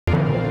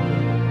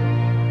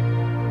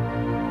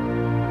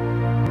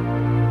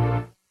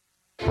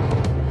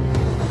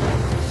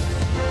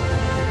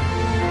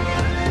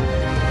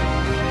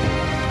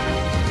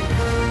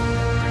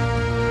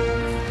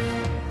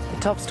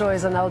top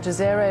stories on Al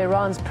Jazeera.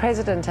 Iran's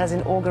president has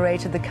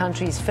inaugurated the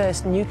country's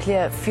first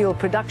nuclear fuel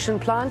production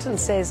plant and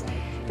says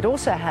it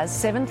also has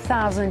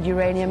 7,000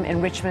 uranium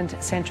enrichment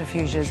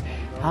centrifuges.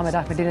 Mohammed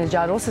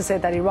Ahmadinejad also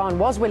said that Iran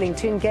was willing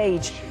to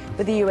engage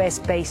with the US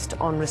based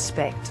on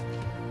respect.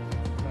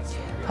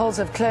 Polls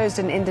have closed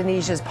in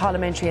Indonesia's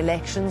parliamentary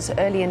elections.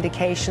 Early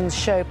indications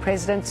show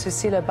President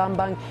Susilo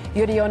Bambang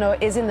Yudhoyono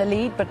is in the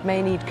lead, but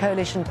may need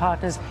coalition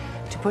partners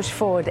to push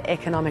forward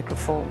economic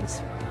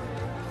reforms.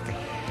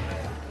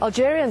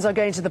 Algerians are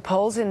going to the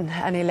polls in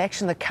an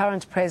election the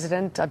current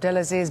president,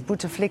 Abdelaziz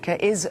Bouteflika,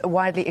 is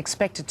widely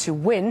expected to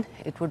win.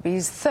 It would be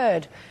his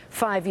third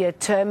five-year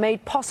term,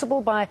 made possible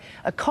by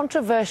a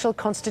controversial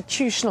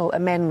constitutional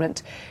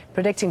amendment.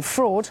 Predicting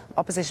fraud,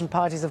 opposition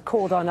parties have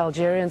called on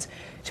Algerians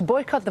to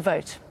boycott the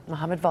vote.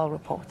 Mohammed Val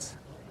reports.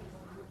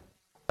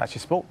 That's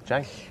your sport,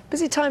 Jay.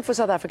 Busy time for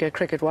South Africa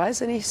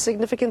cricket-wise. Any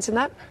significance in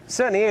that?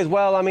 Certainly is.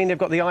 Well, I mean, they've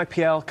got the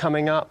IPL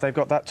coming up. They've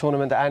got that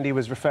tournament that Andy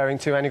was referring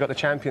to, and you've got the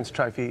Champions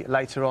Trophy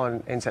later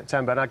on in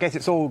September. And I guess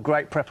it's all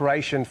great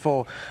preparation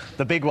for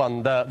the big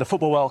one, the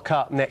Football World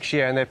Cup next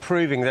year. And they're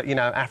proving that, you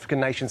know,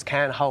 African nations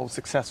can hold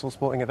successful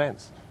sporting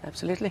events.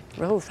 Absolutely.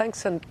 Rahul,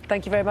 thanks, and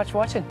thank you very much for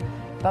watching.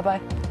 Bye-bye.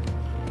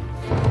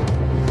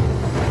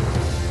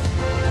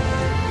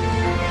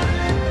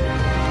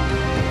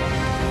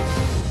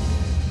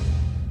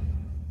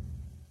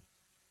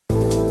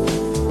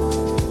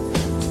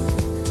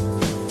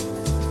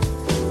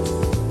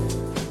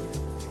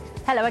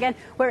 Hello again.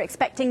 We're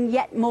expecting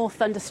yet more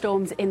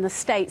thunderstorms in the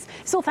States.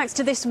 It's all thanks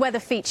to this weather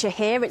feature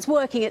here. It's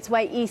working its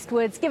way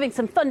eastwards, giving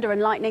some thunder and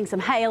lightning,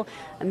 some hail,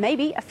 and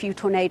maybe a few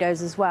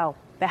tornadoes as well.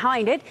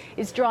 Behind it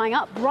is drying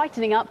up,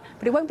 brightening up,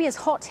 but it won't be as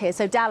hot here,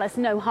 so Dallas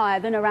no higher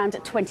than around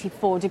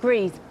 24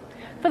 degrees.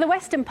 For the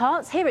western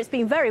parts, here it's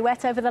been very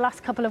wet over the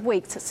last couple of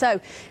weeks, so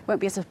it won't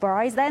be a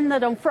surprise then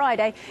that on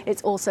Friday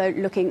it's also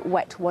looking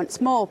wet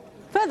once more.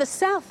 Further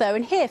south, though,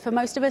 and here for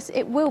most of us,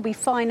 it will be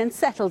fine and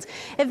settled.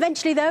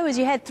 Eventually, though, as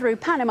you head through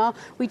Panama,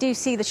 we do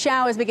see the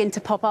showers begin to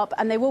pop up,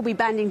 and they will be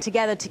banding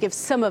together to give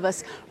some of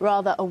us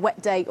rather a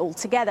wet day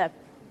altogether.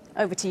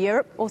 Over to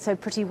Europe, also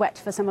pretty wet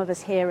for some of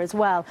us here as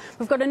well.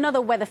 We've got another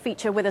weather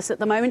feature with us at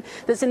the moment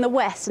that's in the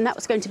west, and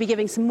that's going to be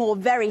giving some more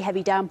very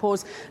heavy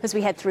downpours as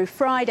we head through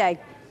Friday.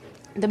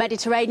 The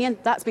Mediterranean,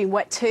 that's been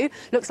wet too.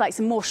 Looks like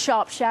some more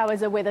sharp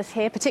showers are with us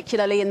here,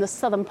 particularly in the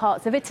southern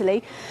parts of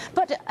Italy.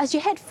 But as you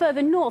head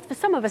further north, for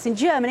some of us in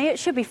Germany, it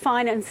should be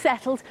fine and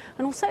settled,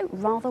 and also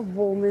rather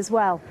warm as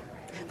well.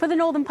 For the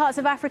northern parts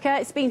of Africa,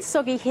 it's been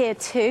soggy here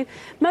too,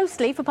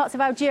 mostly for parts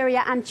of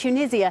Algeria and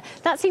Tunisia.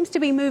 That seems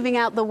to be moving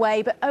out the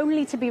way, but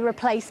only to be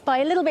replaced by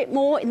a little bit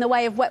more in the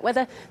way of wet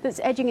weather that's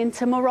edging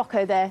into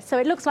Morocco there. So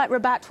it looks like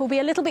Rabat will be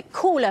a little bit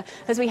cooler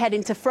as we head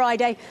into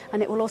Friday,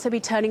 and it will also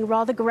be turning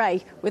rather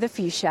grey with a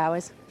few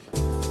showers.